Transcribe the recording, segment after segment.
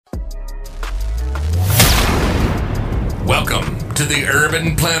to the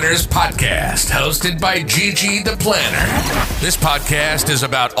Urban Planners Podcast, hosted by Gigi the Planner. This podcast is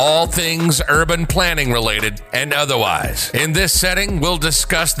about all things urban planning related and otherwise. In this setting, we'll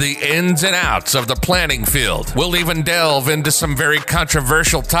discuss the ins and outs of the planning field. We'll even delve into some very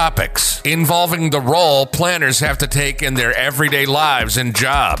controversial topics involving the role planners have to take in their everyday lives and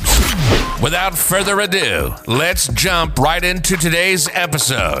jobs. Without further ado, let's jump right into today's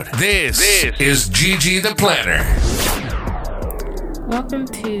episode. This is Gigi the Planner. Welcome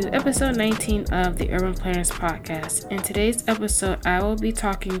to episode 19 of the Urban Planners Podcast. In today's episode, I will be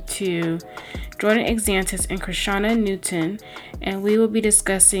talking to Jordan Exantis and Krishanna Newton, and we will be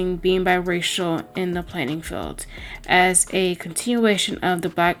discussing being biracial in the planning field as a continuation of the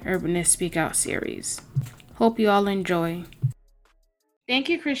Black Urbanists Speak Out series. Hope you all enjoy. Thank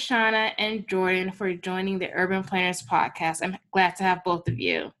you, Krishanna and Jordan, for joining the Urban Planners Podcast. I'm glad to have both of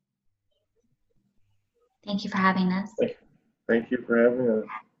you. Thank you for having us. Thank you for having us.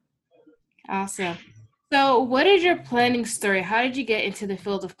 Awesome. So what is your planning story? How did you get into the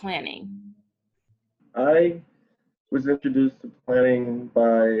field of planning? I was introduced to planning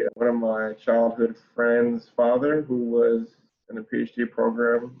by one of my childhood friends' father, who was in a PhD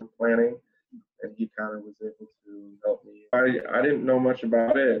program in planning, and he kind of was able to help me. I didn't know much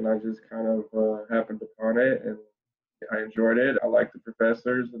about it, and I just kind of happened upon it, and I enjoyed it. I liked the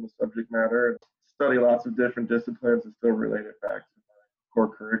professors and the subject matter. Study lots of different disciplines and still relate it back to my core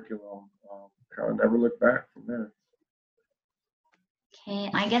curriculum. Kind of never look back from there.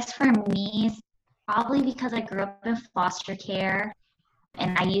 Okay, I guess for me, it's probably because I grew up in foster care,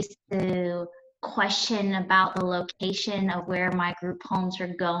 and I used to question about the location of where my group homes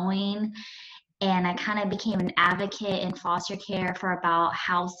are going. And I kind of became an advocate in foster care for about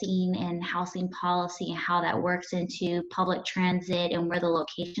housing and housing policy and how that works into public transit and where the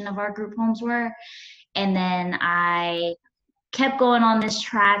location of our group homes were. And then I kept going on this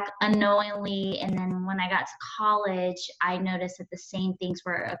track unknowingly. And then when I got to college, I noticed that the same things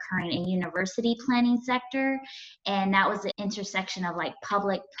were occurring in university planning sector. And that was the intersection of like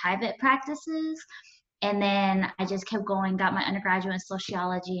public-private practices. And then I just kept going, got my undergraduate in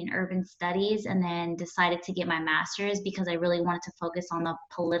sociology and urban studies, and then decided to get my master's because I really wanted to focus on the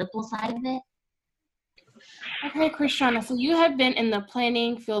political side of it. Okay, Krishanna, so you have been in the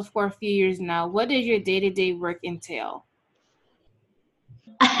planning field for a few years now. What does your day-to-day work entail?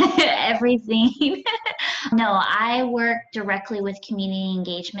 Everything. No, I work directly with community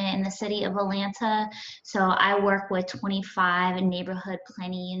engagement in the city of Atlanta. So I work with 25 neighborhood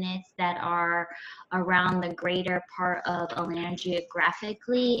planning units that are around the greater part of Atlanta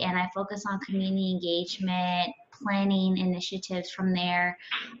geographically, and I focus on community engagement, planning initiatives from there.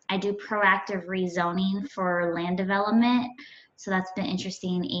 I do proactive rezoning for land development. So that's been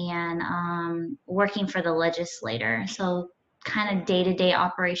interesting, and working for the legislator. So kind of day-to-day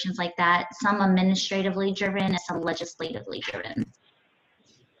operations like that, some administratively driven and some legislatively driven.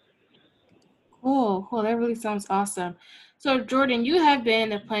 Cool. That really sounds awesome. So Jordan, you have been in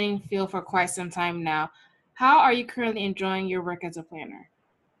the planning field for quite some time now. How are you currently enjoying your work as a planner?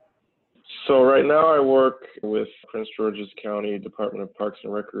 So right now I work with Prince George's County Department of Parks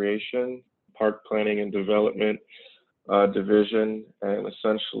and Recreation, Park Planning and Development Division, and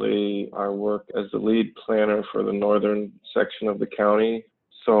essentially I work as the lead planner for the northern section of the county.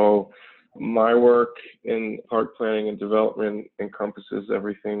 So my work in park planning and development encompasses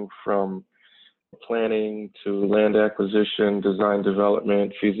everything from planning to land acquisition, design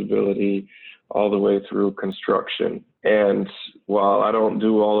development, feasibility, all the way through construction. And while I don't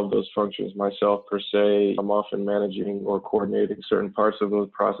do all of those functions myself per se, I'm often managing or coordinating certain parts of those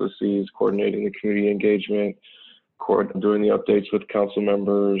processes, coordinating the community engagement, doing the updates with council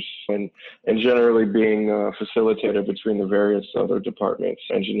members, and generally being a facilitator between the various other departments,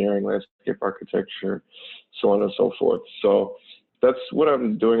 engineering, landscape architecture, so on and so forth. So that's what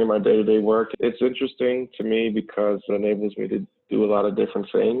I'm doing in my day-to-day work. It's interesting to me because it enables me to do a lot of different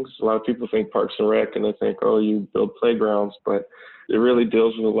things. A lot of people think Parks and Rec and they think, oh, you build playgrounds, but it really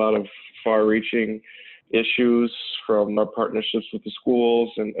deals with a lot of far-reaching issues, from our partnerships with the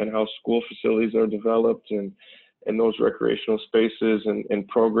schools and how school facilities are developed, and those recreational spaces and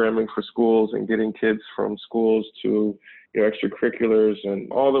programming for schools, and getting kids from schools to extracurriculars, and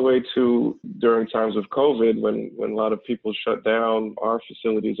all the way to during times of COVID when a lot of people shut down, our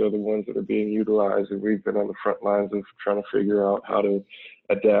facilities are the ones that are being utilized, and we've been on the front lines of trying to figure out how to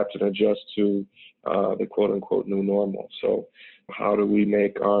adapt and adjust to the quote unquote new normal. So how do we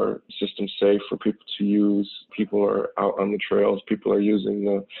make our system safe for people to use? People are out on the trails, people are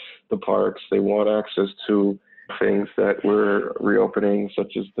using the parks, they want access to things that we're reopening,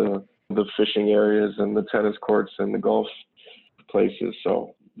 such as the fishing areas and the tennis courts and the golf places.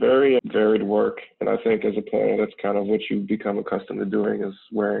 So very varied work. And I think as a planner, that's kind of what you become accustomed to doing, is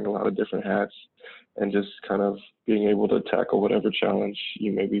wearing a lot of different hats and just kind of being able to tackle whatever challenge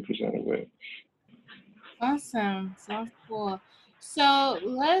you may be presented with. Awesome. Sounds cool. So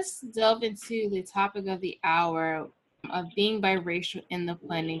let's delve into the topic of the hour of being biracial in the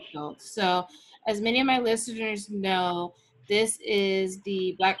planning field. So, as many of my listeners know, this is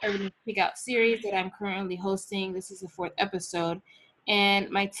the Black Urban Speak Out series that I'm currently hosting. This is the 4th episode. And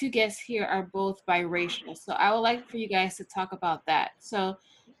my two guests here are both biracial. So, I would like for you guys to talk about that. So,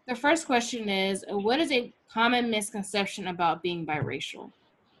 the first question is, what is a common misconception about being biracial?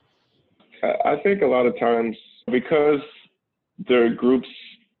 I think a lot of times, because the groups,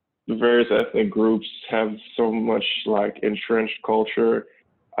 the various ethnic groups have so much like entrenched culture,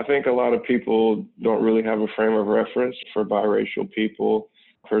 I think a lot of people don't really have a frame of reference for biracial people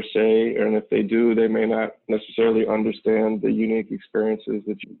per se. And if they do, they may not necessarily understand the unique experiences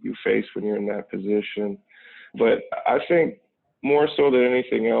that you face when you're in that position. But I think more so than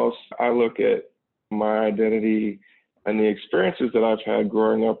anything else, I look at my identity and the experiences that I've had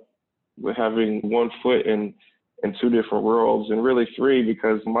growing up with having one foot in two different worlds, and really three,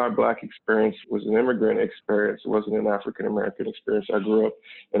 because my Black experience was an immigrant experience. It wasn't an African American experience. I grew up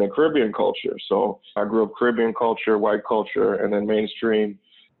in a Caribbean culture. So I grew up Caribbean culture, white culture, and then mainstream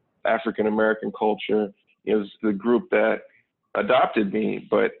African American culture is the group that adopted me,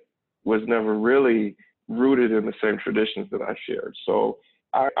 but was never really rooted in the same traditions that I shared. So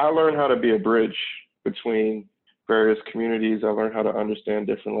I learned how to be a bridge between various communities. I learned how to understand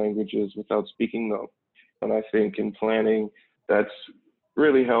different languages without speaking them. And I think in planning, that's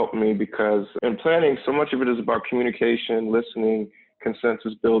really helped me, because in planning, so much of it is about communication, listening,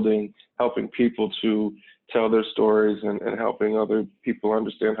 consensus building, helping people to tell their stories, and helping other people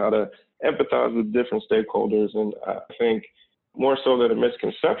understand how to empathize with different stakeholders. And I think more so than a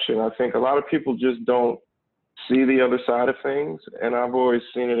misconception, I think a lot of people just don't see the other side of things. And I've always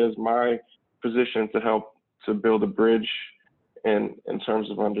seen it as my position to help to build a bridge in terms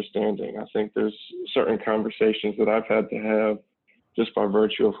of understanding. I think there's certain conversations that I've had to have just by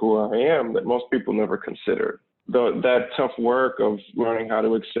virtue of who I am that most people never considered. That tough work of learning how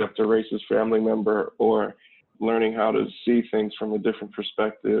to accept a racist family member, or learning how to see things from a different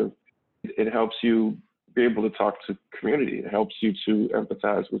perspective, it helps you be able to talk to community. It helps you to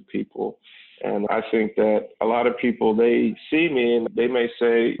empathize with people. And I think that a lot of people, they see me and they may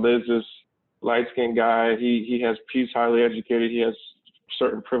say, Liz, this light-skinned guy, he's highly educated, he has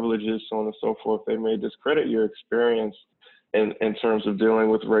certain privileges, so on and so forth. They may discredit your experience in terms of dealing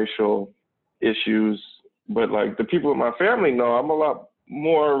with racial issues. But like the people in my family know I'm a lot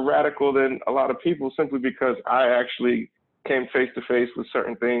more radical than a lot of people, simply because I actually came face to face with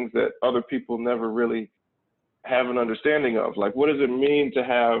certain things that other people never really have an understanding of. Like, what does it mean to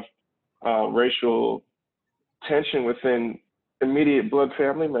have racial tension within immediate blood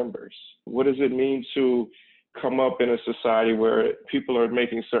family members? What does it mean to come up in a society where people are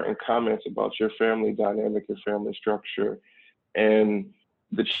making certain comments about your family dynamic, your family structure, and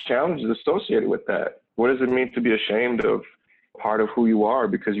the challenges associated with that? What does it mean to be ashamed of part of who you are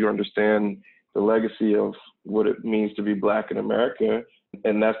because you understand the legacy of what it means to be Black in America,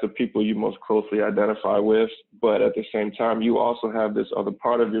 and that's the people you most closely identify with, but at the same time, you also have this other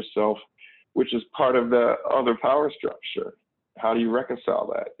part of yourself, which is part of the other power structure. How do you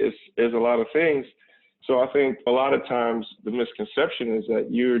reconcile that? It's a lot of things. So I think a lot of times the misconception is that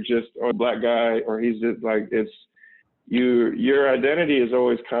you're just a Black guy, or he's just like, your identity is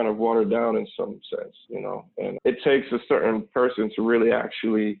always kind of watered down in some sense, you know, and it takes a certain person to really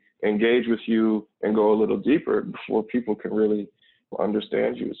actually engage with you and go a little deeper before people can really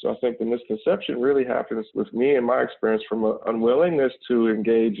understand you. So I think the misconception really happens with me and my experience from an unwillingness to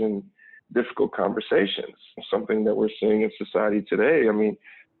engage in difficult conversations, something that we're seeing in society today. I mean,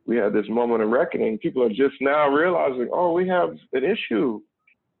 we had this moment of reckoning. People are just now realizing, oh, we have an issue.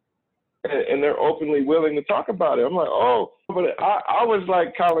 And they're openly willing to talk about it. I'm like, oh, but I was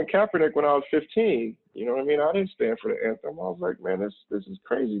like Colin Kaepernick when I was 15. You know what I mean? I didn't stand for the anthem. I was like, man, this is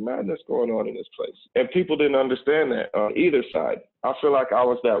crazy madness going on in this place. And people didn't understand that on either side. I feel like I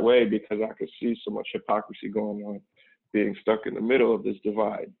was that way because I could see so much hypocrisy going on, being stuck in the middle of this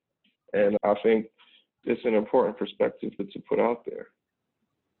divide. And I think it's an important perspective to put out there.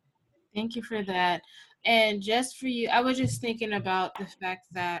 Thank you for that. And just for you, I was just thinking about the fact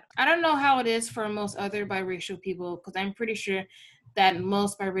that I don't know how it is for most other biracial people, because I'm pretty sure that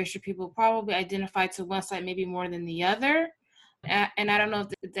most biracial people probably identify to one side maybe more than the other. And I don't know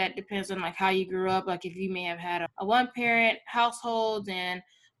if that depends on like how you grew up, like if you may have had a one parent household and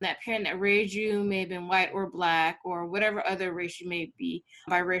that parent that raised you may have been white or black or whatever other race you may be,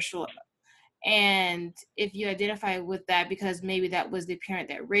 biracial. And if you identify with that because maybe that was the parent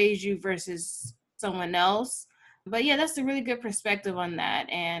that raised you versus someone else. But yeah, that's a really good perspective on that.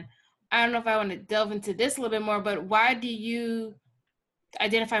 And I don't know if I want to delve into this a little bit more, but why do you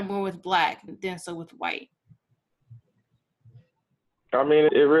identify more with black than so with white? I mean,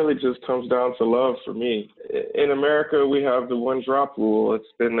 it really just comes down to love for me. In America, we have the one drop rule. It's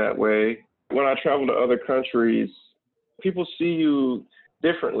been that way. When I travel to other countries, people see you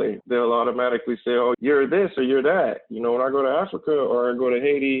differently. They'll automatically say, oh, you're this or you're that. You know, when I go to Africa or I go to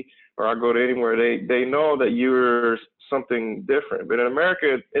Haiti or I go to anywhere, they know that you're something different. But in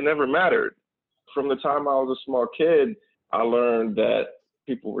America, it never mattered. From the time I was a small kid, I learned that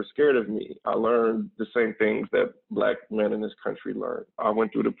people were scared of me. I learned the same things that black men in this country learned. I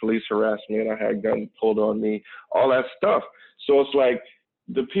went through the police harassment. I had guns pulled on me, all that stuff. So it's like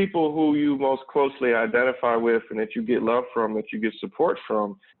the people who you most closely identify with and that you get love from, that you get support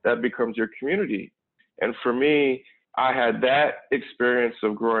from, that becomes your community. And for me, I had that experience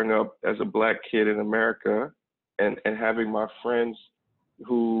of growing up as a black kid in America and having my friends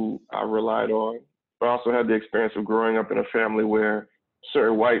who I relied on. But I also had the experience of growing up in a family where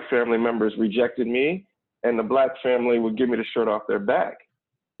certain white family members rejected me and the black family would give me the shirt off their back.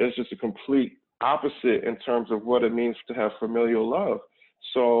 It's just a complete opposite in terms of what it means to have familial love.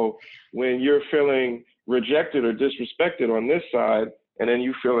 So when you're feeling rejected or disrespected on this side, and then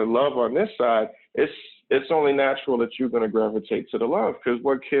you feel in love on this side, it's only natural that you're going to gravitate to the love, because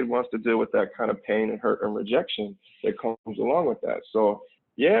what kid wants to deal with that kind of pain and hurt and rejection that comes along with that? So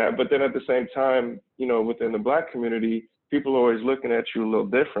yeah, but then at the same time, you know, within the black community, people are always looking at you a little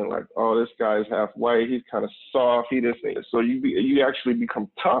different, like, oh, this guy's half white, he's kind of soft, he this thing. So you actually become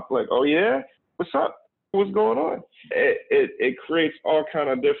tough, like, oh yeah, what's up? What's going on? It creates all kind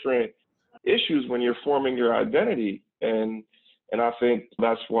of different issues when you're forming your identity. And I think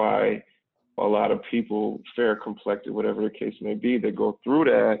that's why a lot of people, fair complected, whatever the case may be, they go through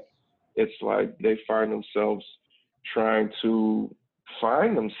that. It's like they find themselves trying to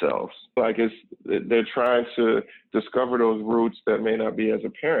find themselves. Like they're trying to discover those roots that may not be as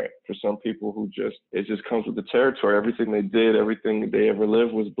apparent for some people who it just comes with the territory. Everything they did, everything they ever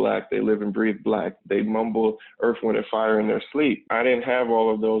lived was black. They live and breathe black. They mumble earth, wind, and fire in their sleep. I didn't have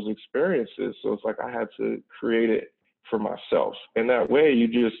all of those experiences. So it's like I had to create it for myself. And that way you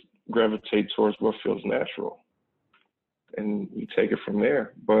just gravitate towards what feels natural and you take it from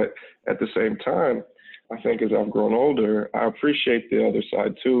there. But at the same time, I think as I've grown older, I appreciate the other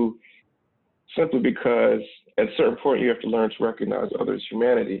side too, simply because at a certain point you have to learn to recognize others'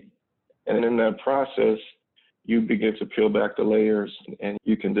 humanity. And in that process, you begin to peel back the layers and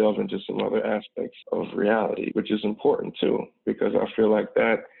you can delve into some other aspects of reality, which is important too, because I feel like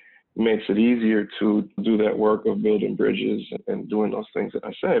that makes it easier to do that work of building bridges and doing those things that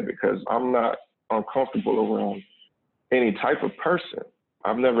I said, because I'm not uncomfortable around any type of person.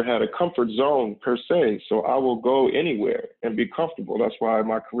 I've never had a comfort zone per se, so I will go anywhere and be comfortable. That's why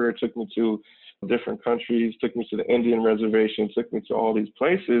my career took me to different countries, took me to the Indian reservation, took me to all these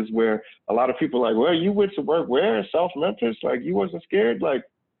places where a lot of people are like, well, you went to work where? In South Memphis? Like, you wasn't scared? Like,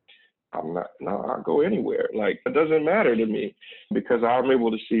 I'm not, no, I'll go anywhere. Like, it doesn't matter to me because I'm able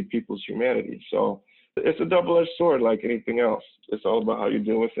to see people's humanity. So it's a double-edged sword like anything else. It's all about how you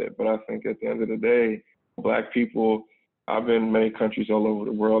deal with it. But I think at the end of the day, Black people, I've been in many countries all over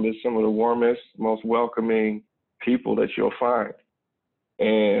the world. It's some of the warmest, most welcoming people that you'll find.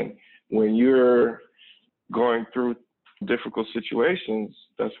 And when you're going through difficult situations,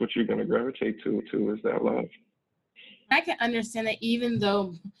 that's what you're going to gravitate to is that love. I can understand that even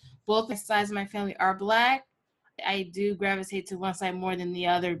though both sides of my family are Black, I do gravitate to one side more than the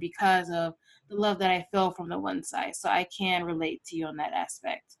other because of the love that I feel from the one side. So I can relate to you on that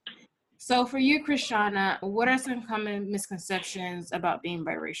aspect. So for you, Krishanna, what are some common misconceptions about being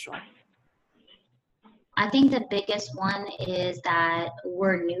biracial? I think the biggest one is that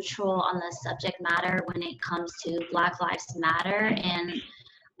we're neutral on the subject matter when it comes to Black Lives Matter. And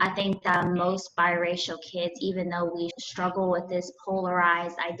I think that most biracial kids, even though we struggle with this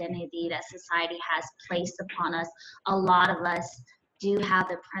polarized identity that society has placed upon us, a lot of us do have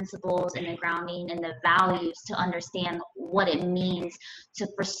the principles and the grounding and the values to understand what it means to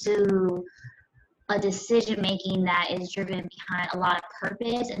pursue a decision making that is driven behind a lot of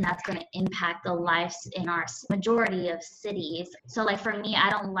purpose, and that's going to impact the lives in our majority of cities. So like for me,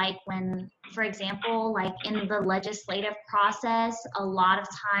 I don't like when For example, like in the legislative process, a lot of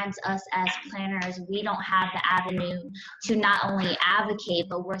times us as planners, we don't have the avenue to not only advocate,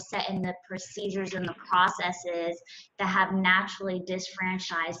 but we're setting the procedures and the processes that have naturally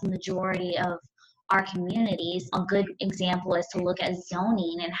disfranchised the majority of our communities. A good example is to look at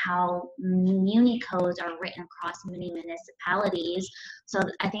zoning and how muni codes are written across many municipalities. So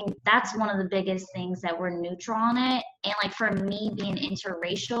I think that's one of the biggest things that we're neutral on it. And like for me being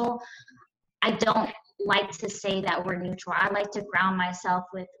interracial, I don't like to say that we're neutral. I like to ground myself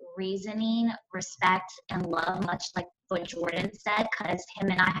with reasoning, respect, and love, much like what Jordan said, because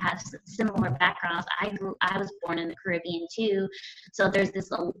him and I have similar backgrounds. I was born in the Caribbean too, so there's this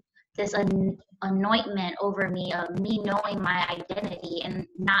anointment over me of me knowing my identity and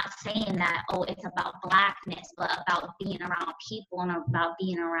not saying that, oh, it's about Blackness, but about being around people and about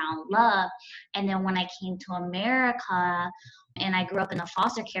being around love. And then when I came to America and I grew up in a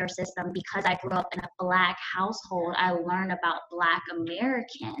foster care system, because I grew up in a Black household, I learned about Black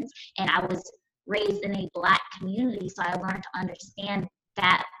Americans, and I was raised in a Black community, so I learned to understand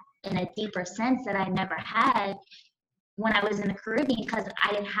that in a deeper sense that I never had when I was in the Caribbean, because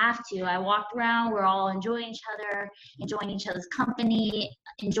I didn't have to. I walked around, we're all enjoying each other, enjoying each other's company,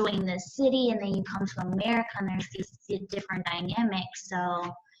 enjoying the city, and then you come to America and there's these different dynamics.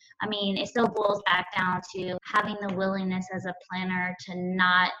 So, I mean, it still boils back down to having the willingness as a planner to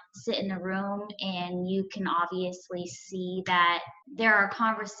not sit in the room, and you can obviously see that there are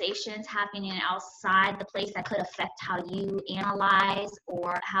conversations happening outside the place that could affect how you analyze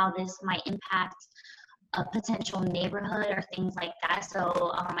or how this might impact a potential neighborhood or things like that.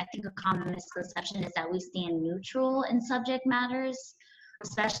 So I think a common misconception is that we stand neutral in subject matters,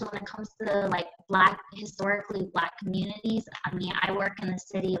 especially when it comes to like historically Black communities. I mean, I work in the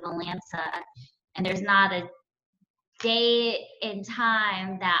city of Atlanta, and there's not a day in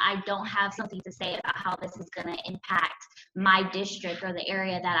time that I don't have something to say about how this is going to impact my district or the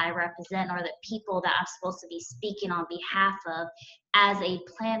area that I represent or the people that I'm supposed to be speaking on behalf of as a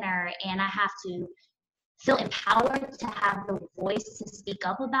planner. And I have to feel empowered to have the voice to speak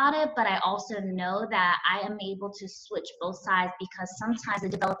up about it, but I also know that I am able to switch both sides, because sometimes the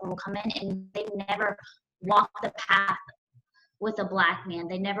developer will come in and they never walk the path with a Black man.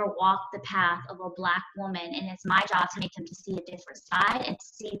 They never walk the path of a Black woman, and it's my job to make them to see a different side and to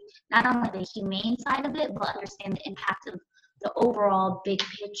see not only the humane side of it, but understand the impact of the overall big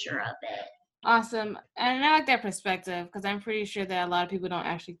picture of it. Awesome. And I like that perspective, because I'm pretty sure that a lot of people don't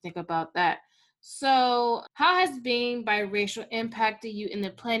actually think about that. So how has being biracial impacted you in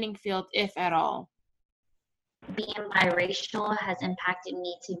the planning field, if at all? Being biracial has impacted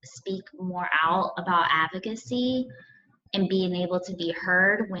me to speak more out about advocacy and being able to be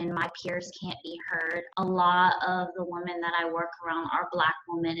heard when my peers can't be heard. A lot of the women that I work around are Black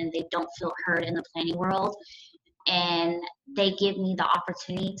women, and they don't feel heard in the planning world. And they give me the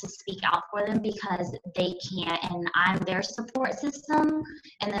opportunity to speak out for them because they can't, and I'm their support system,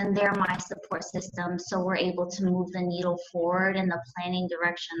 and then they're my support system, so we're able to move the needle forward in the planning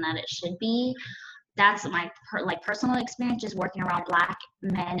direction that it should be. That's my personal experience, just working around Black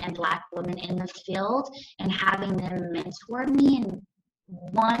men and Black women in the field and having them mentor me. And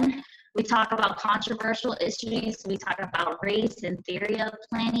one, we talk about controversial issues, we talk about race and theory of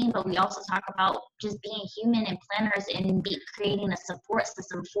planning, but we also talk about just being human and planners and creating a support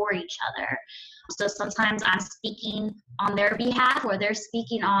system for each other. So sometimes I'm speaking on their behalf or they're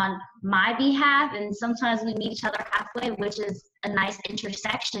speaking on my behalf, and sometimes we meet each other halfway, which is a nice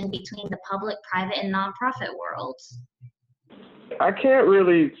intersection between the public, private, and nonprofit worlds. I can't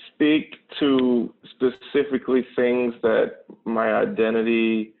really speak to specifically things that my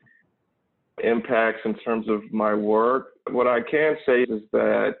identity impacts in terms of my work. What I can say is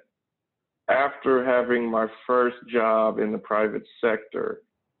that after having my first job in the private sector,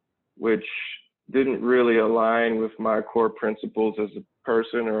 which didn't really align with my core principles as a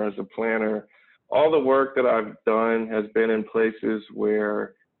person or as a planner, all the work that I've done has been in places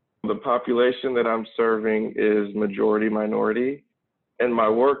where the population that I'm serving is majority minority, and my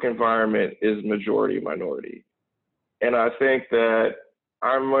work environment is majority minority. And I think that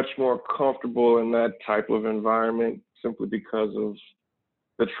I'm much more comfortable in that type of environment simply because of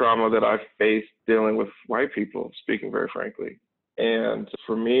the trauma that I faced dealing with white people, speaking very frankly. And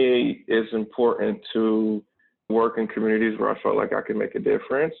for me, it's important to work in communities where I felt like I could make a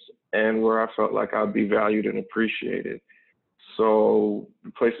difference and where I felt like I'd be valued and appreciated. So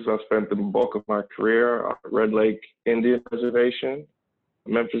the places I spent the bulk of my career are Red Lake Indian Reservation,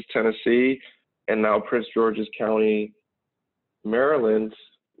 Memphis, Tennessee, and now Prince George's County, Maryland.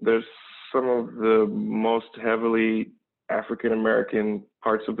 There's some of the most heavily African-American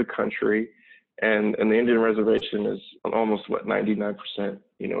parts of the country. And the Indian reservation is almost 99%,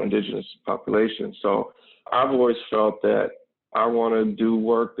 indigenous population. So I've always felt that I want to do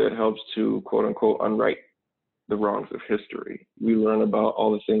work that helps to quote unquote unwrite the wrongs of history. We learn about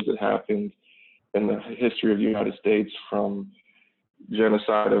all the things that happened in the history of the United States, from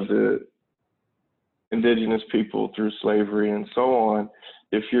genocide of the indigenous people through slavery and so on.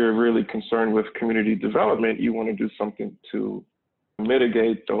 If you're really concerned with community development, you want to do something to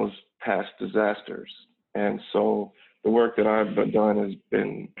mitigate those past disasters. And so the work that I've done has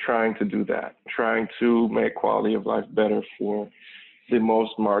been trying to do that, trying to make quality of life better for the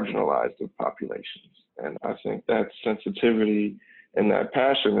most marginalized of populations. And I think that sensitivity and that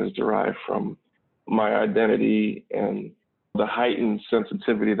passion is derived from my identity and the heightened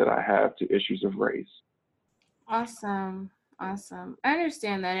sensitivity that I have to issues of race. Awesome. Awesome. I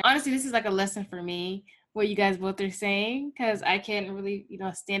understand that. Honestly, this is like a lesson for me, what you guys both are saying, because I can't really,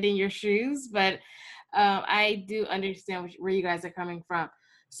 stand in your shoes, but I do understand where you guys are coming from.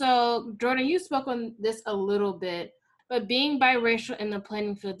 So, Jordan, you spoke on this a little bit, but being biracial in the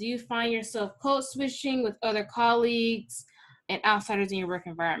planning field, do you find yourself code switching with other colleagues and outsiders in your work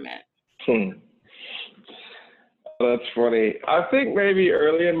environment? That's funny. I think maybe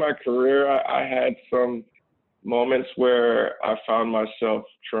early in my career, I had some moments where I found myself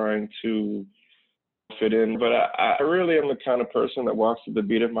trying to fit in, but I really am the kind of person that walks to the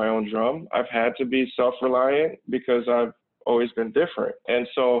beat of my own drum. I've had to be self-reliant because I've always been different. And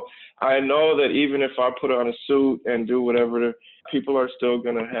so I know that even if I put on a suit and do whatever, people are still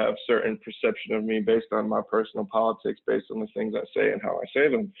going to have certain perception of me based on my personal politics, based on the things I say and how I say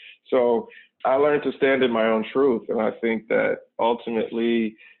them. So I learned to stand in my own truth. And I think that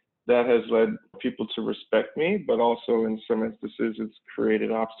ultimately that has led people to respect me, but also in some instances it's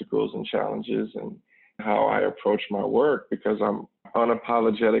created obstacles and challenges in how I approach my work, because I'm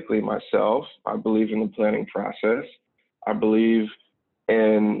unapologetically myself. I believe in the planning process. I believe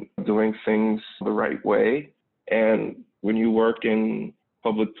in doing things the right way. And when you work in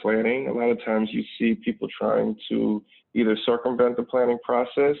public planning, a lot of times you see people trying to either circumvent the planning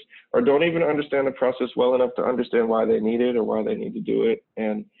process or don't even understand the process well enough to understand why they need it or why they need to do it.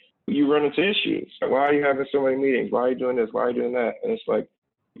 And you run into issues. Like, why are you having so many meetings? Why are you doing this? Why are you doing that? And it's like,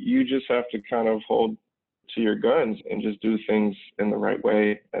 you just have to kind of hold to your guns and just do things in the right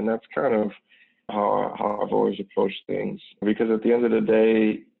way. And that's kind of how I've always approached things. Because at the end of the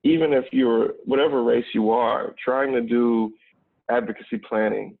day, even if you're whatever race you are, trying to do advocacy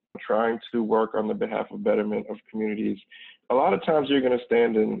planning, trying to work on the behalf of betterment of communities, a lot of times you're going to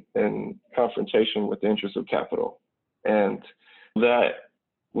stand in confrontation with the interests of capital. And that,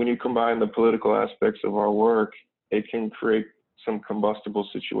 when you combine the political aspects of our work, it can create some combustible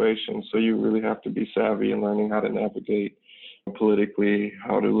situations. So you really have to be savvy in learning how to navigate politically,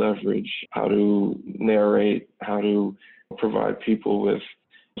 how to leverage, how to narrate, how to provide people with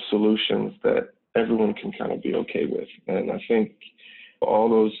solutions that everyone can kind of be okay with. And I think all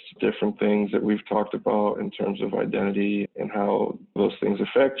those different things that we've talked about in terms of identity and how those things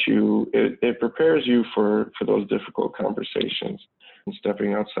affect you, it prepares you for those difficult conversations and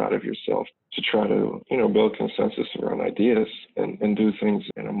stepping outside of yourself to try to, build consensus around ideas and do things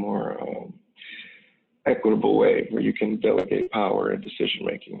in a more equitable way where you can delegate power and decision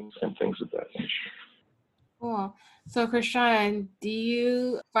making and things of that nature. Cool. So, Krishanna, do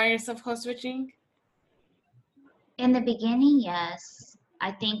you find yourself code switching? In the beginning, yes.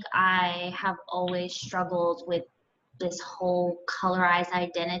 I think I have always struggled with this whole colorized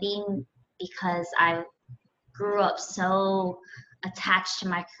identity because I grew up so attached to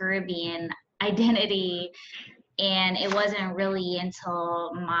my Caribbean identity. And it wasn't really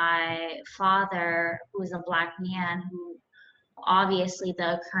until my father, who was a Black man, who obviously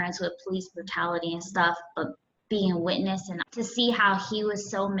the occurrence with police brutality and stuff, but being witness and to see how he was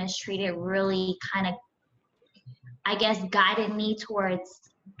so mistreated really kind of, I guess, guided me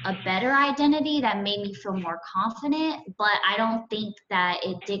towards a better identity that made me feel more confident. But I don't think that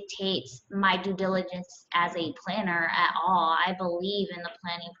it dictates my due diligence as a planner at all. I believe in the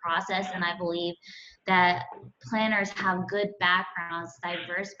planning process, and I believe that planners have good backgrounds,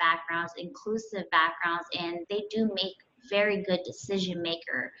 diverse backgrounds, inclusive backgrounds, and they do make very good decision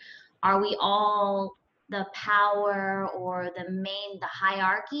maker. Are we all the power or the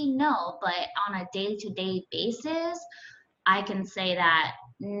hierarchy? No, but on a day-to-day basis, I can say that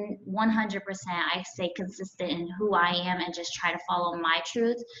 100% I stay consistent in who I am and just try to follow my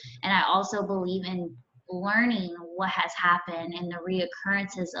truth. And I also believe in learning what has happened and the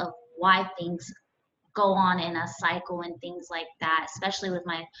reoccurrences of why things go on in a cycle and things like that. Especially with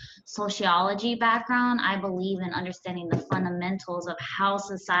my sociology background, I believe in understanding the fundamentals of how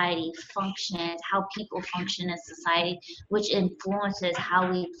society functions, how people function in society, which influences how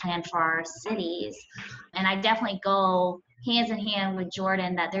we plan for our cities. And I definitely go hands in hand with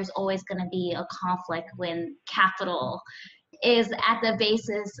Jordan that there's always going to be a conflict when capital is at the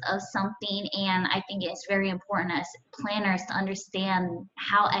basis of something. And I think it's very important as planners to understand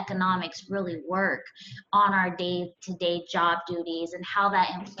how economics really work on our day-to-day job duties and how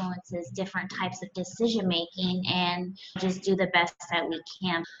that influences different types of decision making, and just do the best that we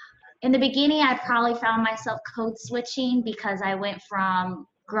can. In the beginning, I probably found myself code switching because I went from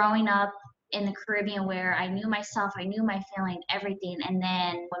growing up in the Caribbean where I knew myself, I knew my family and everything. And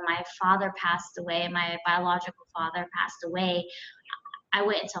then when my father passed away, my biological father passed away, I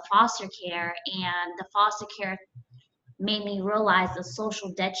went into foster care, and the foster care made me realize the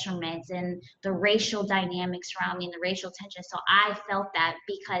social detriments and the racial dynamics around me and the racial tension. So I felt that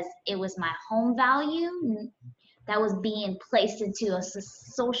because it was my home value that was being placed into a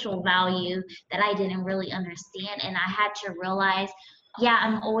social value that I didn't really understand. And I had to realize, yeah,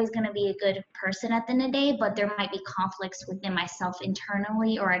 I'm always going to be a good person at the end of the day, but there might be conflicts within myself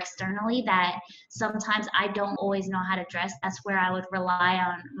internally or externally that sometimes I don't always know how to address. That's where I would rely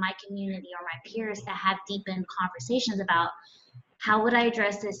on my community or my peers to have deepened conversations about, how would I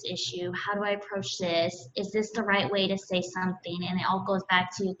address this issue? How do I approach this? Is this the right way to say something? And it all goes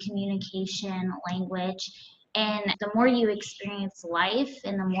back to communication, language. And the more you experience life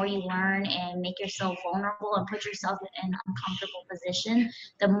and the more you learn and make yourself vulnerable and put yourself in an uncomfortable position,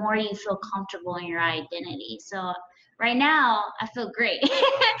 the more you feel comfortable in your identity. So right now, I feel great.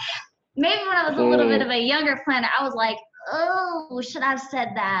 Maybe when I was a little bit of a younger planner, I was like, oh, should I have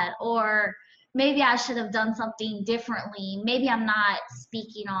said that? Or maybe I should have done something differently. Maybe I'm not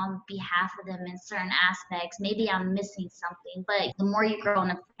speaking on behalf of them in certain aspects. Maybe I'm missing something. But the more you grow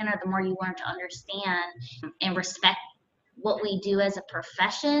in a planner, the more you learn to understand and respect what we do as a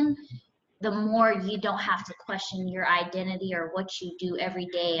profession, the more you don't have to question your identity or what you do every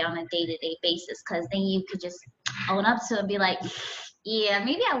day on a day-to-day basis. Because then you could just own up to it and be like, yeah,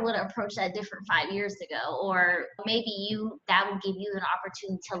 maybe I would have approached that different 5 years ago. Or maybe that would give you an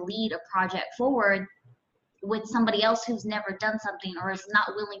opportunity to lead a project forward with somebody else who's never done something or is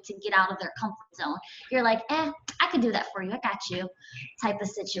not willing to get out of their comfort zone. You're like, I could do that for you. I got you type of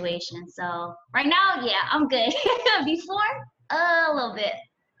situation. So right now, yeah, I'm good. Before, a little bit.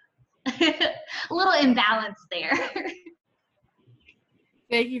 A little imbalance there.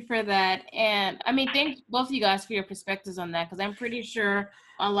 Thank you for that. And I mean, thank both of you guys for your perspectives on that, because I'm pretty sure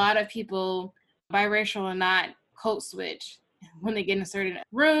a lot of people, biracial or not, code switch when they get in certain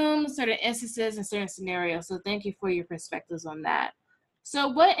rooms, certain instances, and certain scenarios. So thank you for your perspectives on that. So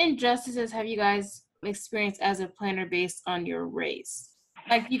what injustices have you guys experienced as a planner based on your race?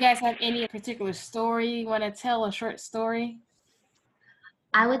 Like, you guys have any particular story you want to tell, a short story?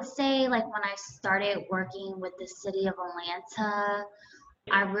 I would say, like, when I started working with the city of Atlanta,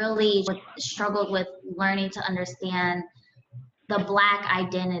 I really struggled with learning to understand the Black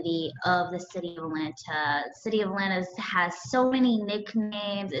identity of the city of Atlanta. City of Atlanta has so many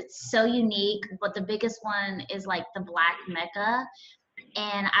nicknames. It's so unique, but the biggest one is like the Black Mecca.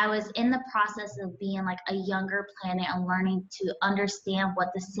 And I was in the process of being like a younger planet and learning to understand what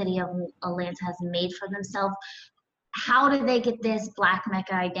the city of Atlanta has made for themselves. How did they get this Black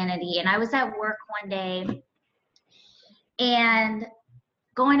Mecca identity? And I was at work one day and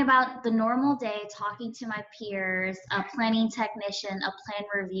going about the normal day, talking to my peers, a planning technician, a plan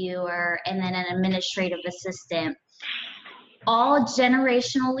reviewer, and then an administrative assistant. All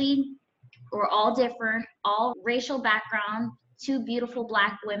generationally, we're all different, all racial background, two beautiful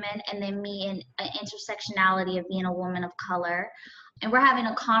Black women, and then me in an intersectionality of being a woman of color. And we're having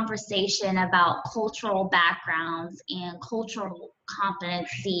a conversation about cultural backgrounds and cultural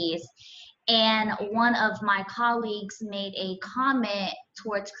competencies. And one of my colleagues made a comment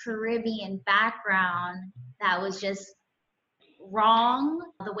towards Caribbean background that was just wrong.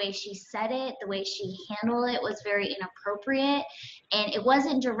 The way she said it, the way she handled it was very inappropriate. And it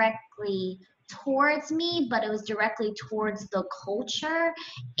wasn't directly towards me, but it was directly towards the culture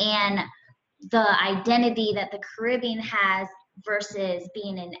and the identity that the Caribbean has versus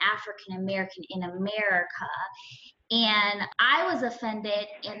being an African American in America. And I was offended,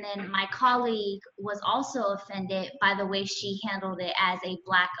 and then my colleague was also offended by the way she handled it as a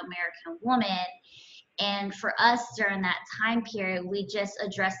Black American woman. And for us during that time period, we just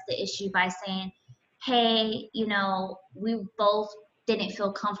addressed the issue by saying, hey, we both didn't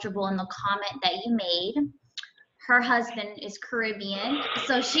feel comfortable in the comment that you made. her husband is Caribbean.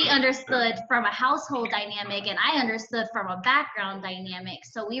 So she understood from a household dynamic and I understood from a background dynamic.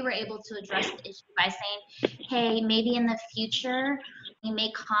 So we were able to address the issue by saying, hey, maybe in the future, we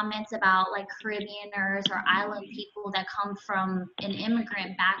make comments about like Caribbeaners or island people that come from an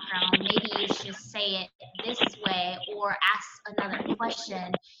immigrant background. Maybe you should say it this way or ask another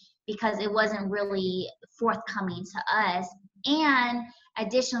question because it wasn't really forthcoming to us. And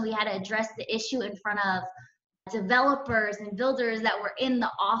additionally, we had to address the issue in front of developers and builders that were in the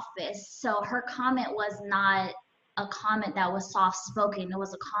office. So her comment was not a comment that was soft spoken. It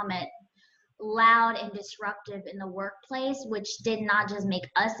was a comment loud and disruptive in the workplace, which did not just make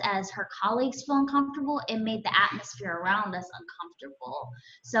us as her colleagues feel uncomfortable, it made the atmosphere around us uncomfortable.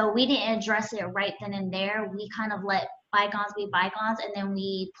 So we didn't address it right then and there. We kind of let bygones be bygones, and then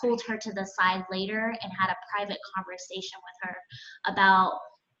we pulled her to the side later and had a private conversation with her about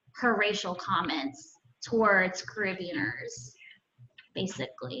her racial comments towards Caribbeaners,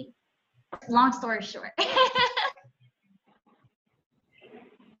 basically. Long story short.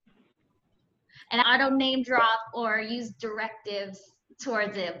 And I don't name drop or use directives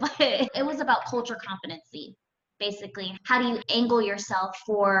towards it, but it was about culture competency, basically. How do you angle yourself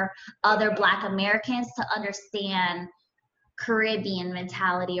for other Black Americans to understand Caribbean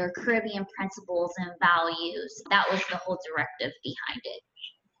mentality or Caribbean principles and values? That was the whole directive behind it.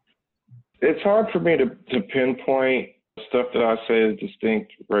 It's hard for me to pinpoint stuff that I say is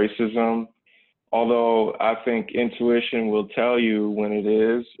distinct racism. Although I think intuition will tell you when it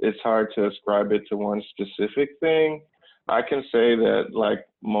is, it's hard to ascribe it to one specific thing. I can say that, like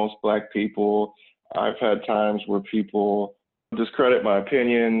most Black people, I've had times where people discredit my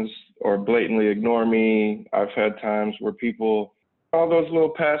opinions or blatantly ignore me. I've had times where people, all those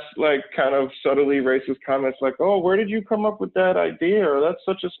little past, like kind of subtly racist comments like, oh, where did you come up with that idea? Or that's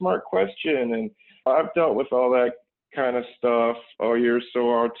such a smart question. And I've dealt with all that kind of stuff. Oh, you're so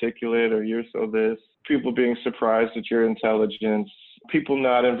articulate, or you're so this. People being surprised at your intelligence. People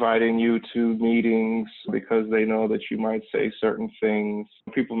not inviting you to meetings because they know that you might say certain things.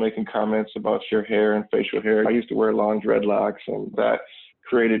 People making comments about your hair and facial hair. I used to wear long dreadlocks, and that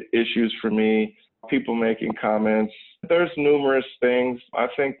created issues for me. People making comments. There's numerous things. I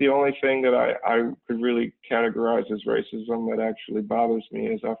think the only thing that I could really categorize as racism that actually bothers me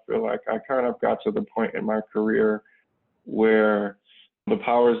is I feel like I kind of got to the point in my career where the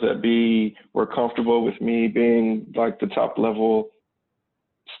powers that be were comfortable with me being like the top level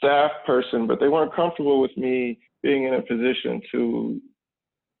staff person, but they weren't comfortable with me being in a position to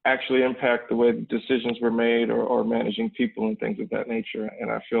actually impact the way decisions were made or managing people and things of that nature.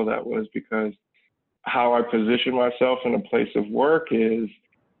 And I feel that was because how I position myself in a place of work is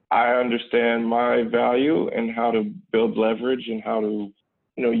I understand my value and how to build leverage and how to,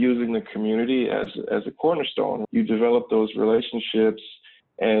 using the community as a cornerstone. You develop those relationships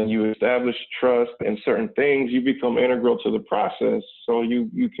and you establish trust in certain things, you become integral to the process. So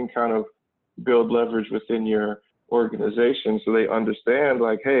you can kind of build leverage within your organization so they understand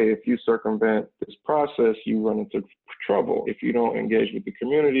like, hey, if you circumvent this process, you run into trouble. If you don't engage with the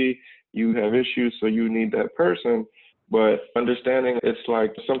community, you have issues, so you need that person. But understanding it's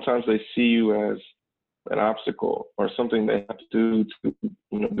like sometimes they see you as an obstacle or something they have to do to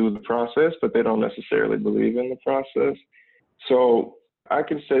do the process, but they don't necessarily believe in the process. So I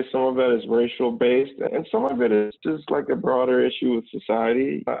can say some of that is racial based and some of it is just like a broader issue with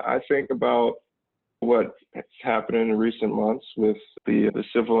society. I think about what has happened in recent months with the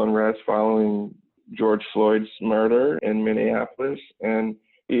civil unrest following George Floyd's murder in Minneapolis. And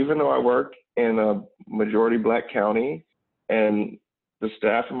even though I work in a majority Black county and the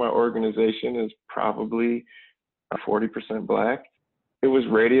staff in my organization is probably 40% Black, it was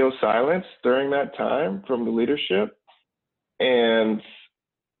radio silence during that time from the leadership. And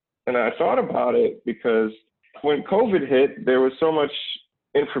I thought about it because when COVID hit, there was so much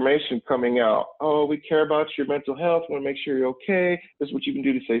information coming out. Oh, we care about your mental health. We want to make sure you're okay. This is what you can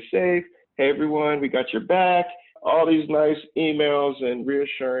do to stay safe. Hey, everyone, we got your back. All these nice emails and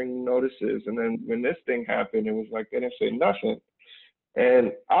reassuring notices. And then when this thing happened, it was like they didn't say nothing.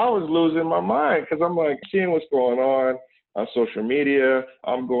 And I was losing my mind because I'm like seeing what's going on social media.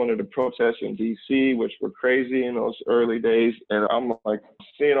 I'm going to the protests in DC, which were crazy in those early days. And I'm like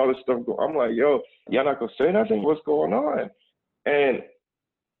seeing all this stuff go. I'm like, yo, y'all not gonna say nothing? What's going on? And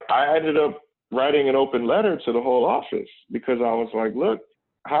I ended up writing an open letter to the whole office because I was like, look,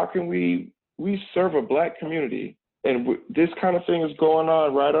 how can we serve a Black community and this kind of thing is going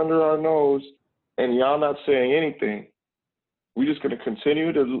on right under our nose and y'all not saying anything? We're just going to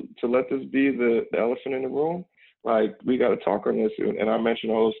continue to let this be the elephant in the room. like, we got to talk on this. And I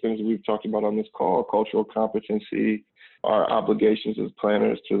mentioned all those things that we've talked about on this call: cultural competency, our obligations as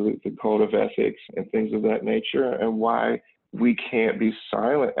planners to the code of ethics and things of that nature, and why we can't be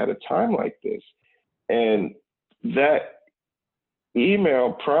silent at a time like this. And that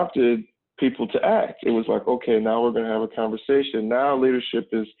email prompted people to act. It was like, okay, now we're going to have a conversation. Now leadership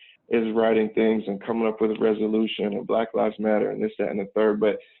is writing things and coming up with a resolution and Black Lives Matter and this, that, and the third.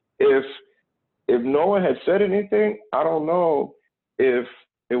 But if no one had said anything, I don't know if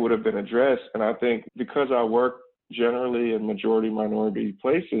it would have been addressed. And I think because I work generally in majority minority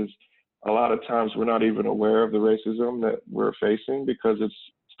places, a lot of times we're not even aware of the racism that we're facing because it's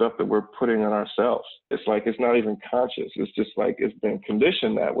stuff that we're putting on ourselves. It's like, it's not even conscious. It's just like, it's been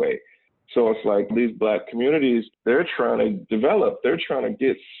conditioned that way. So it's like these Black communities, they're trying to develop, they're trying to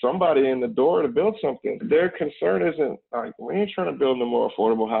get somebody in the door to build something. Their concern isn't like, we ain't trying to build no more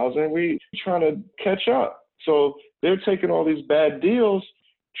affordable housing, we trying to catch up. So they're taking all these bad deals,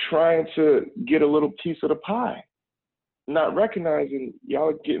 trying to get a little piece of the pie, not recognizing y'all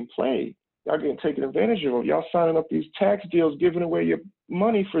are getting played. Y'all getting taken advantage of. Y'all signing up these tax deals, giving away your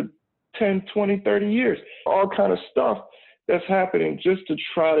money for 10, 20, 30 years. All kind of stuff that's happening just to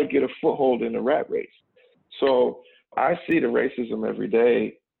try to get a foothold in the rat race. So I see the racism every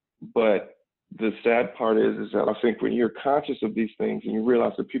day, but the sad part is that I think when you're conscious of these things and you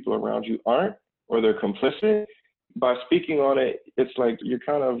realize that people around you aren't, or they're complicit, by speaking on it, it's like you're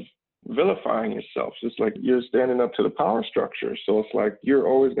kind of vilifying yourself. It's like you're standing up to the power structure. So it's like you're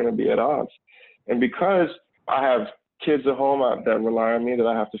always going to be at odds. And because I have kids at home that rely on me, that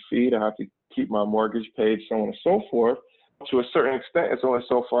I have to feed, I have to keep my mortgage paid, so on and so forth, to a certain extent, it's only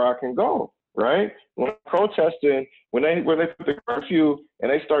so far I can go, right? When I'm protesting, when they put the curfew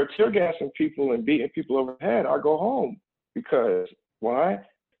and they start tear gassing people and beating people over the head, I go home. Because why?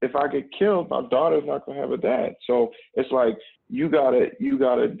 If I get killed, my daughter's not gonna have a dad. So it's like you gotta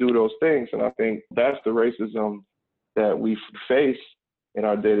do those things. And I think that's the racism that we face in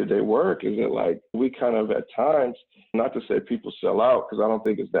our day-to-day work, is that like we kind of at times, not to say people sell out, because I don't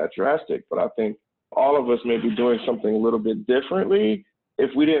think it's that drastic, but I think all of us may be doing something a little bit differently if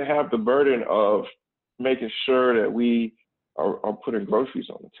we didn't have the burden of making sure that we are putting groceries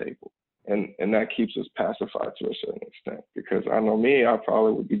on the table. And that keeps us pacified to a certain extent. Because I know me, I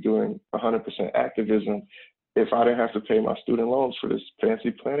probably would be doing 100% activism if I didn't have to pay my student loans for this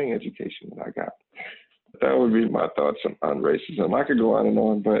fancy planning education that I got. That would be my thoughts on racism. I could go on and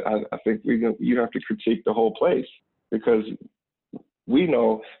on, but I think you have to critique the whole place, because we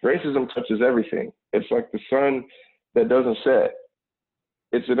know racism touches everything. It's like the sun that doesn't set.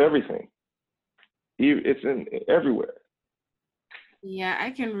 It's in everything. It's in everywhere. Yeah, I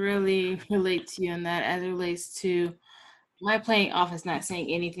can really relate to you on that as it relates to my playing office not saying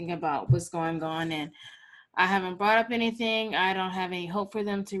anything about what's going on. And I haven't brought up anything. I don't have any hope for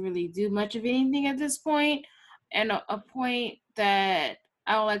them to really do much of anything at this point. And a point that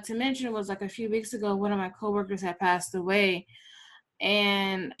I would like to mention was like a few weeks ago, one of my coworkers had passed away.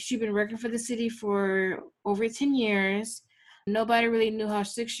 And she'd been working for the city for over 10 years. Nobody really knew how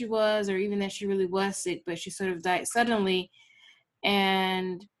sick she was or even that she really was sick, but she sort of died suddenly.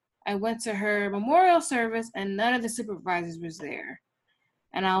 And I went to her memorial service and none of the supervisors was there.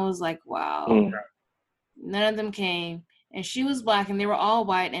 And I was like, wow, none of them came. And she was Black and they were all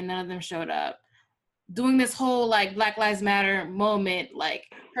white and none of them showed up. Doing this whole like Black Lives Matter moment, like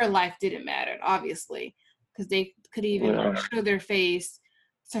her life didn't matter, obviously, because they could even show their face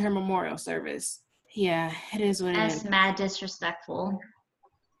to her memorial service. Yeah, it is what it is. That's mad disrespectful.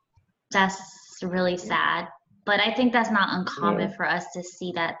 That's really sad. But I think that's not uncommon for us to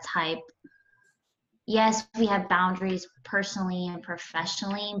see that type. Yes, we have boundaries personally and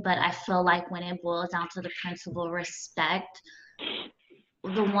professionally, but I feel like when it boils down to the principle of respect,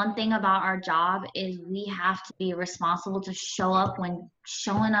 the one thing about our job is we have to be responsible to show up when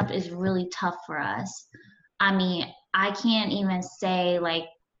showing up is really tough for us. I mean, I can't even say like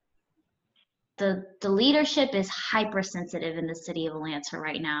the leadership is hypersensitive in the city of Atlanta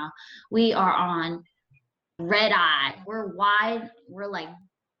right now. We are on red eye. We're wide. We're like,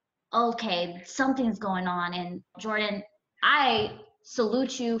 okay, something's going on. And Jordan, I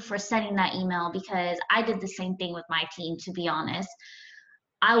salute you for sending that email because I did the same thing with my team, to be honest.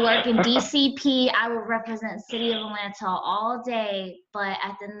 I work in DCP. I will represent City of Atlanta all day. But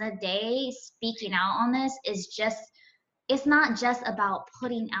at the end of the day, speaking out on this is just, it's not just about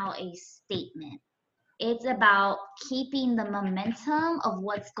putting out a statement. It's about keeping the momentum of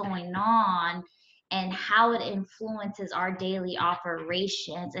what's going on and how it influences our daily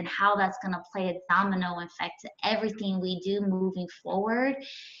operations and how that's going to play a domino effect to everything we do moving forward.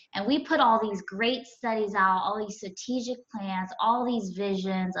 And we put all these great studies out, all these strategic plans, all these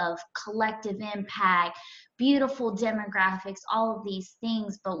visions of collective impact, beautiful demographics, all of these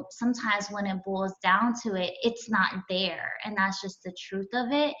things. But sometimes when it boils down to it, it's not there. And that's just the truth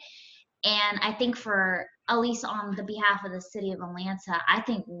of it. And I think for, at least on the behalf of the city of Atlanta, I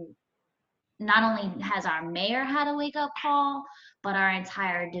think not only has our mayor had a wake up call, but our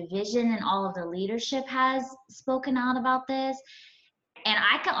entire division and all of the leadership has spoken out about this. And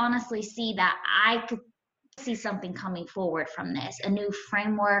I could honestly see that I could see something coming forward from this, a new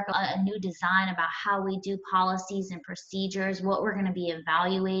framework, a new design about how we do policies and procedures, what we're going to be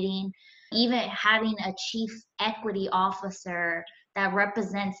evaluating, even having a chief equity officer that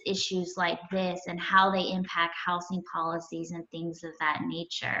represents issues like this and how they impact housing policies and things of that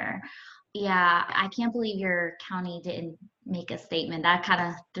nature. Yeah, I can't believe your county didn't make a statement. That kind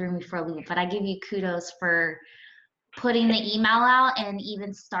of threw me for a loop, but I give you kudos for putting the email out and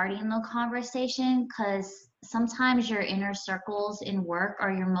even starting the conversation, because sometimes your inner circles in work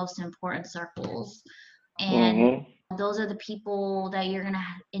are your most important circles. And those are the people that you're going to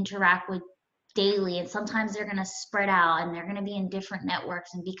interact with daily. And sometimes they're going to spread out and they're going to be in different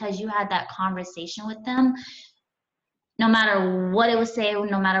networks. And because you had that conversation with them, no matter what it was saying,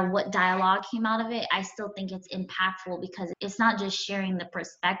 no matter what dialogue came out of it, I still think it's impactful because it's not just sharing the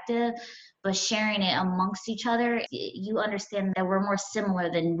perspective, but sharing it amongst each other. You understand that we're more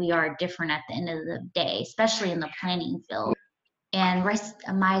similar than we are different at the end of the day, especially in the planning field. And rest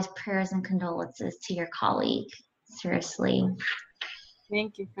my prayers and condolences to your colleague. Seriously.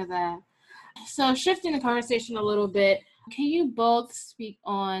 Thank you for that. So shifting the conversation a little bit, can you both speak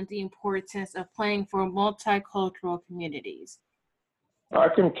on the importance of planning for multicultural communities? I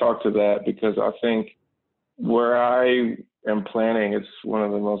can talk to that because I think where I am planning, it's one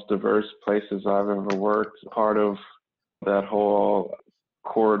of the most diverse places I've ever worked. Part of that whole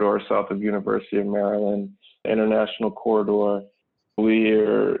corridor south of University of Maryland, International Corridor, we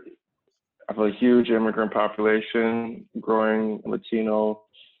have a huge immigrant population, growing Latino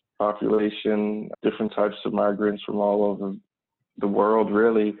population, different types of migrants from all over the world,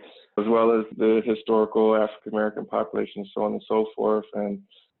 really, as well as the historical African-American population, so on and so forth. And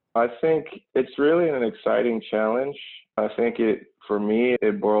I think it's really an exciting challenge. I think for me,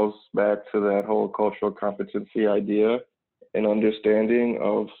 it boils back to that whole cultural competency idea and understanding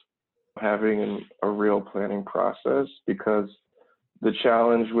of having a real planning process, because the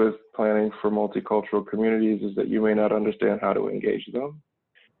challenge with planning for multicultural communities is that you may not understand how to engage them.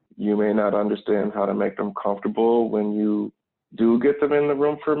 You may not understand how to make them comfortable when you do get them in the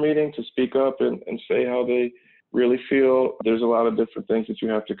room for a meeting to speak up and say how they really feel. There's a lot of different things that you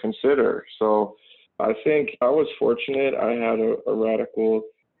have to consider. So I think I was fortunate. I had a radical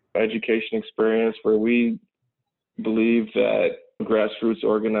education experience where we believed that grassroots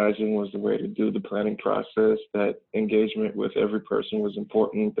organizing was the way to do the planning process, that engagement with every person was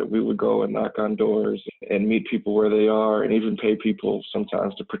important, that we would go and knock on doors and meet people where they are and even pay people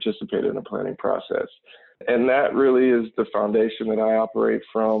sometimes to participate in the planning process. And that really is the foundation that I operate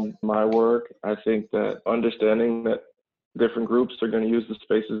from my work. I think that understanding that different groups are going to use the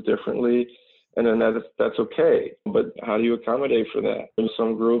spaces differently, and then that's okay. But how do you accommodate for that? In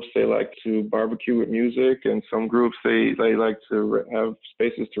some groups, they like to barbecue with music, and some groups, they like to have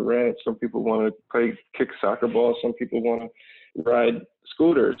spaces to rent. Some people want to kick soccer balls. Some people want to ride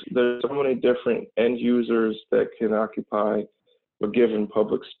scooters. There's so many different end users that can occupy a given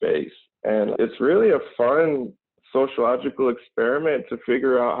public space. And it's really a fun sociological experiment to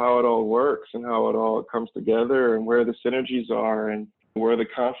figure out how it all works and how it all comes together and where the synergies are and where the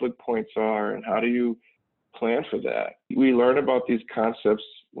conflict points are, and how do you plan for that? We learn about these concepts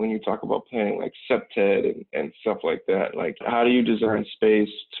when you talk about planning, like CEPTED and stuff like that. Like, how do you design space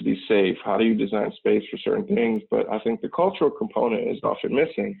to be safe? How do you design space for certain things? But I think the cultural component is often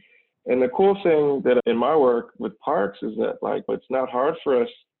missing. And the cool thing that in my work with parks is that, like, it's not hard for us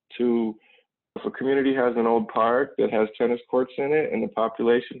to, if a community has an old park that has tennis courts in it and the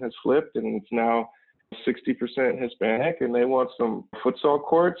population has flipped and it's now 60% Hispanic and they want some futsal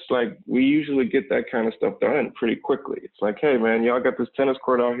courts, like, we usually get that kind of stuff done pretty quickly. It's like, hey man, y'all got this tennis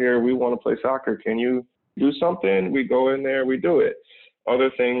court out here, we want to play soccer, can you do something? We go in there, we do it. Other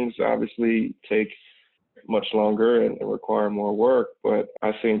things obviously take much longer and require more work, but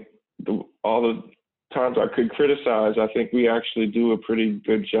I think all the times I could criticize, I think we actually do a pretty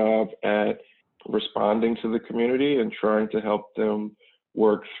good job at responding to the community and trying to help them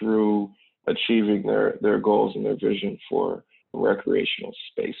work through achieving their goals and their vision for recreational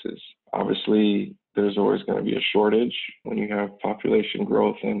spaces. Obviously, there's always going to be a shortage when you have population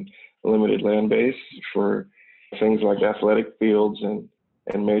growth and a limited land base for things like athletic fields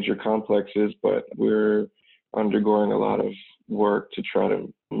and major complexes, but we're undergoing a lot of work to try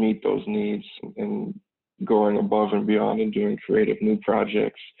to meet those needs and going above and beyond and doing creative new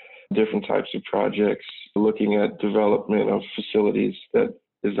projects, different types of projects, looking at development of facilities that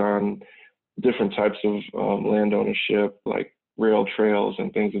is on different types of land ownership, like rail trails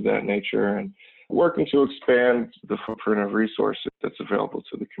and things of that nature, and working to expand the footprint of resources that's available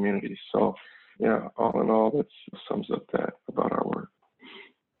to the community. So, yeah, all in all, that sums up that about our work.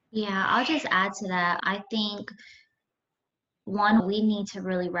 Yeah, I'll just add to that. I think one, we need to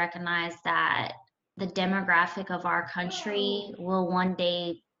really recognize that the demographic of our country will one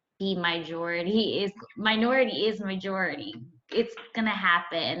day be minority is majority. It's gonna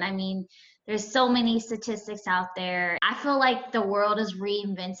happen. I mean, there's so many statistics out there. I feel like the world is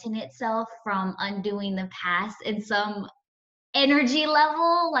reinventing itself from undoing the past in some energy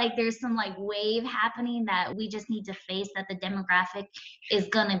level. Like there's some like wave happening that we just need to face, that the demographic is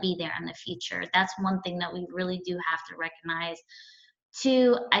gonna be there in the future. That's one thing that we really do have to recognize.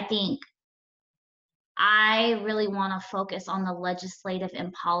 Two, I think I really want to focus on the legislative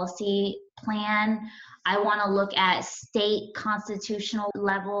and policy plan. I want to look at state constitutional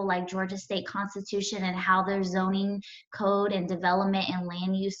level, like Georgia state constitution, and how their zoning code and development and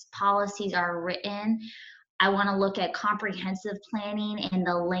land use policies are written. I want to look at comprehensive planning and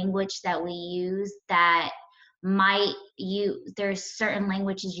the language that we use that there's certain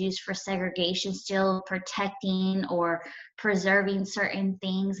languages used for segregation, still protecting or preserving certain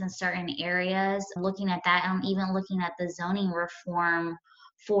things in certain areas. Looking at that, and even looking at the zoning reform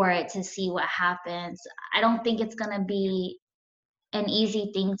for it to see what happens. I don't think it's going to be an easy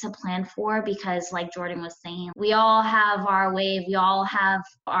thing to plan for, because like Jordan was saying, we all have our wave, we all have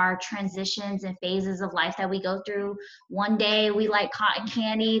our transitions and phases of life that we go through. One day we like cotton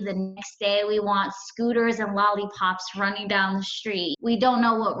candy, the next day we want scooters and lollipops running down the street. We don't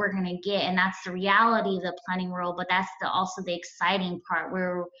know what we're going to get, and that's the reality of the planning world, but that's also the exciting part,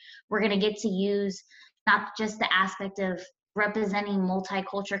 where we're going to get to use not just the aspect of representing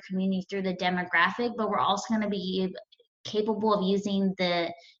multicultural communities through the demographic, but we're also going to be capable of using the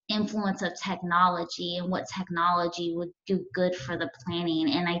influence of technology and what technology would do good for the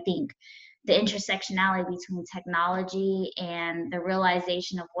planning. And I think the intersectionality between technology and the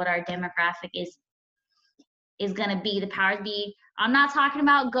realization of what our demographic is going to be, the powers be. I'm not talking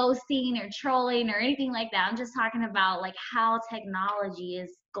about ghosting or trolling or anything like that. I'm just talking about like how technology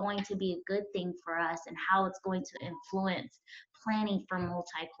is going to be a good thing for us and how it's going to influence planning for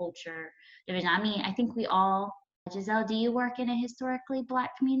multicultural division. I mean, I think we all. Giselle, do you work in a historically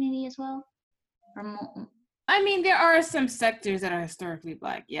Black community as well? I mean, there are some sectors that are historically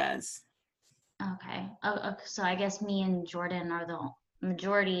Black, yes. Okay. So I guess me and Jordan are the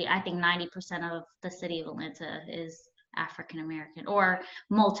majority. I think 90% of the city of Atlanta is African American or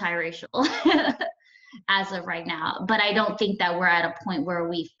multiracial as of right now. But I don't think that we're at a point where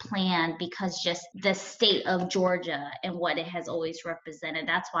we've planned, because just the state of Georgia and what it has always represented.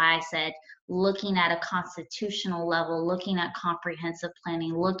 That's why I said looking at a constitutional level, looking at comprehensive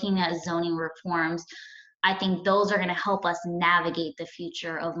planning, looking at zoning reforms. I think those are going to help us navigate the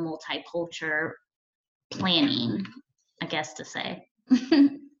future of multicultural planning, I guess to say.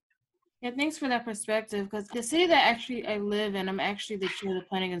 Yeah, thanks for that perspective, because the city that actually I live in, I'm actually the chair of the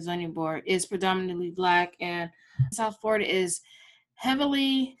Planning and Zoning Board, is predominantly Black, and South Florida is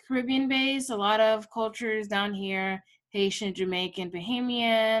heavily Caribbean based. A lot of cultures down here, Haitian, Jamaican,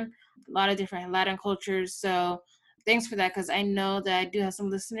 Bahamian, a lot of different Latin cultures. So thanks for that, because I know that I do have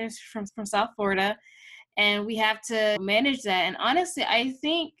some listeners from South Florida, and we have to manage that. And honestly, I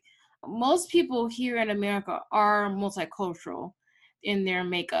think most people here in America are multicultural in their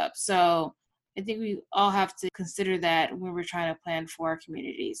makeup. So I think we all have to consider that when we're trying to plan for our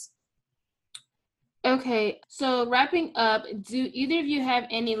communities. Okay, so wrapping up, do either of you have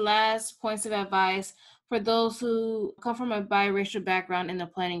any last points of advice for those who come from a biracial background in the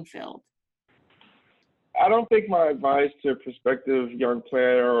planning field? I don't think my advice to a prospective young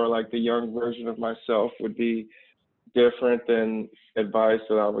planner or like the young version of myself would be different than advice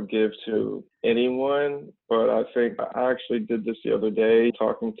that I would give to anyone. But I think I actually did this the other day,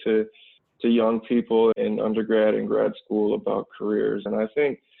 talking to young people in undergrad and grad school about careers. And I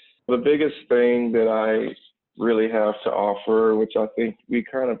think the biggest thing that I really have to offer, which I think we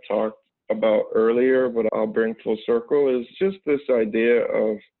kind of talked about earlier, but I'll bring full circle, is just this idea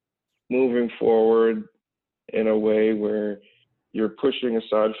of moving forward in a way where you're pushing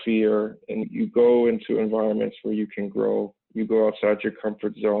aside fear and you go into environments where you can grow You go outside your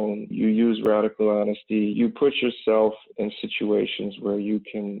comfort zone. You use radical honesty. You put yourself in situations where you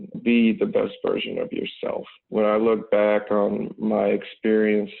can be the best version of yourself. When I look back on my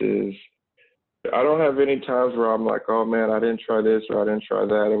experiences, I don't have any times where I'm like, oh man, I didn't try this or I didn't try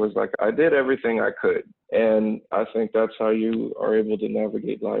that. It was like I did everything I could. And I think that's how you are able to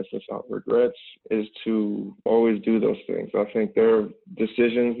navigate life without regrets, is to always do those things. I think there are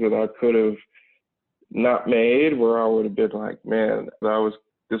decisions that I could have not made where I would have been like, man,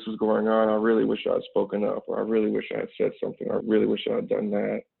 this was going on. I really wish I had spoken up, or I really wish I had said something. I really wish I had done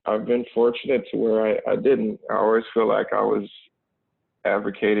that. I've been fortunate to where I didn't. I always feel like I was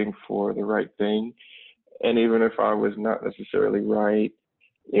advocating for the right thing. And even if I was not necessarily right,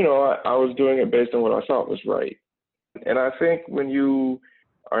 I was doing it based on what I thought was right. And I think when you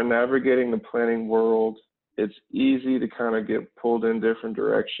are navigating the planning world, it's easy to kind of get pulled in different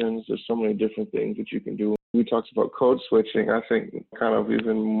directions. There's so many different things that you can do. We talked about code switching. I think kind of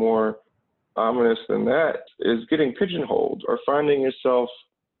even more ominous than that is getting pigeonholed or finding yourself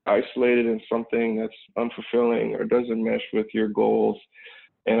isolated in something that's unfulfilling or doesn't mesh with your goals.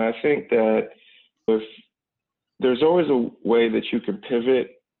 And I think that there's always a way that you can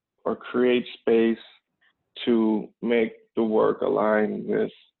pivot or create space to make the work align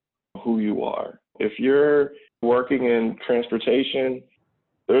with who you are. If you're working in transportation,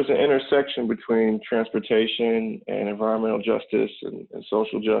 there's an intersection between transportation and environmental justice and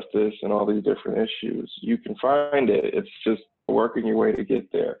social justice and all these different issues. You can find it. It's just working your way to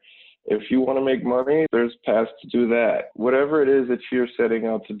get there. If you want to make money, there's paths to do that. Whatever it is that you're setting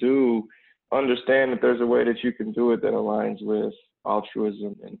out to do, understand that there's a way that you can do it that aligns with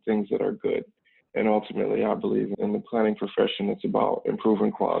altruism and things that are good. And ultimately, I believe in the planning profession, it's about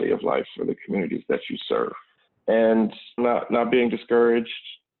improving quality of life for the communities that you serve. And not being discouraged,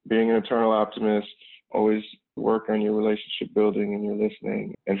 being an eternal optimist, always work on your relationship building and your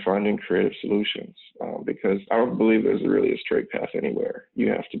listening and finding creative solutions. Because I don't believe there's really a straight path anywhere. You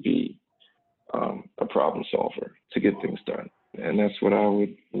have to be a problem solver to get things done. And that's what I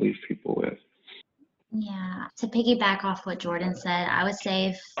would leave people with. Yeah. To piggyback off what Jordan said, I would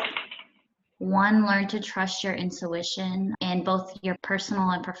say learn to trust your intuition and both your personal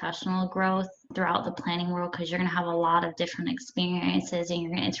and professional growth throughout the planning world, because you're going to have a lot of different experiences and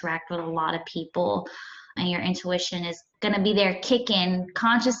you're going to interact with a lot of people, and your intuition is going to be there kicking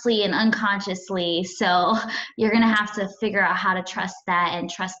consciously and unconsciously. So you're going to have to figure out how to trust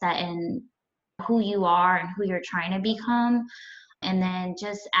that in who you are and who you're trying to become. And then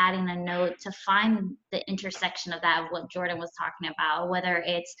just adding a note to find the intersection of that, of what Jordan was talking about, whether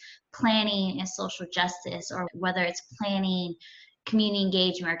it's planning and social justice, or whether it's planning community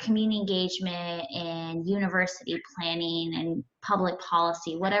engagement and university planning and public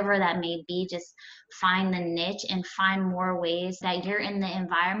policy, whatever that may be. Just find the niche and find more ways that you're in the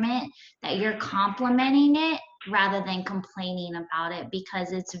environment, that you're complementing it rather than complaining about it,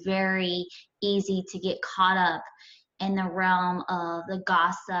 because it's very easy to get caught up in the realm of the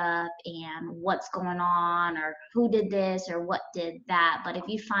gossip and what's going on or who did this or what did that. But if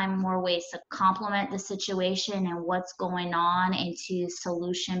you find more ways to complement the situation and what's going on into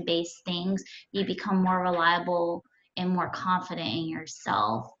solution-based things, you become more reliable and more confident in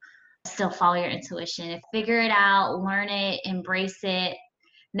yourself. Still follow your intuition, figure it out, learn it, embrace it,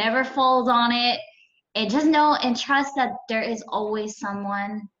 never fold on it, and just know and trust that there is always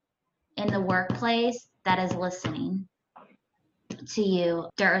someone in the workplace that is listening to you.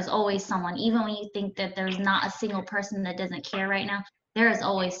 There is always someone, even when you think that there's not a single person that doesn't care right now, there is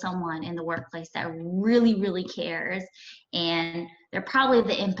always someone in the workplace that really, really cares. And they're probably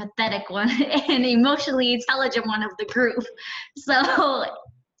the empathetic one and emotionally intelligent one of the group. So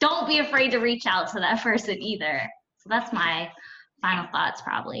don't be afraid to reach out to that person either. So that's my final thoughts,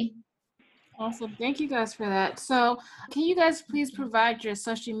 probably. Awesome. Thank you guys for that. So can you guys please provide your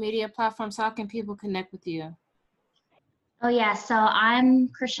social media platforms? How can people connect with you? Oh yeah, so I'm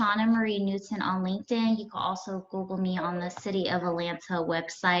Krishanna Marie Newton on LinkedIn. You can also Google me on the City of Atlanta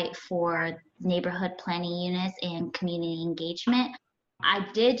website for neighborhood planning units and community engagement. I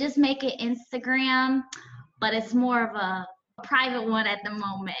did just make an Instagram, but it's more of a private one at the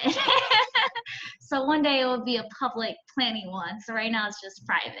moment. So one day it will be a public planning one. So right now it's just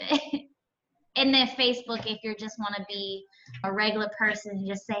private. And then Facebook, if you just want to be a regular person and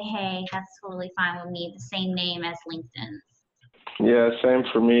just say, hey, that's totally fine with me. The same name as LinkedIn. Yeah, same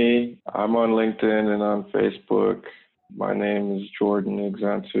for me. I'm on LinkedIn and on Facebook. My name is Jordan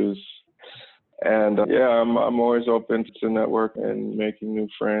Exantus. And I'm always open to network and making new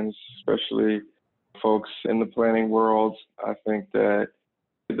friends, especially folks in the planning world. I think that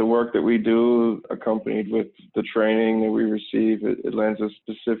The work that we do, accompanied with the training that we receive, it lends a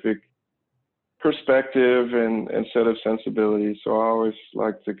specific perspective and set of sensibilities. So I always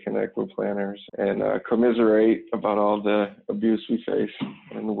like to connect with planners and commiserate about all the abuse we face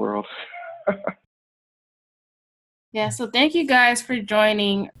in the world. Yeah, so thank you guys for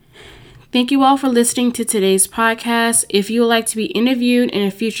joining. Thank you all for listening to today's podcast. If you would like to be interviewed in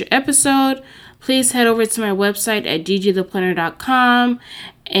a future episode, please head over to my website at ggtheplanner.com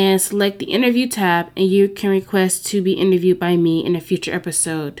and select the interview tab, and you can request to be interviewed by me in a future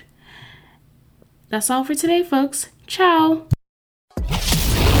episode. That's all for today, folks. Ciao.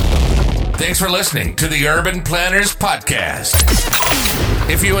 Thanks for listening to the Urban Planners Podcast.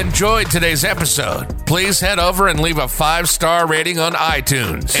 If you enjoyed today's episode, please head over and leave a 5-star rating on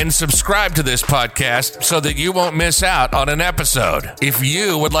iTunes and subscribe to this podcast so that you won't miss out on an episode. If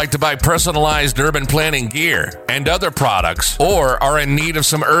you would like to buy personalized urban planning gear and other products, or are in need of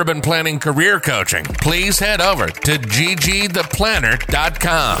some urban planning career coaching, please head over to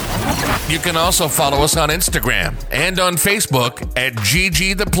ggtheplanner.com. You can also follow us on Instagram and on Facebook at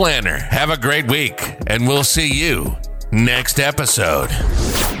ggtheplanner. Have a great week, and we'll see you next episode.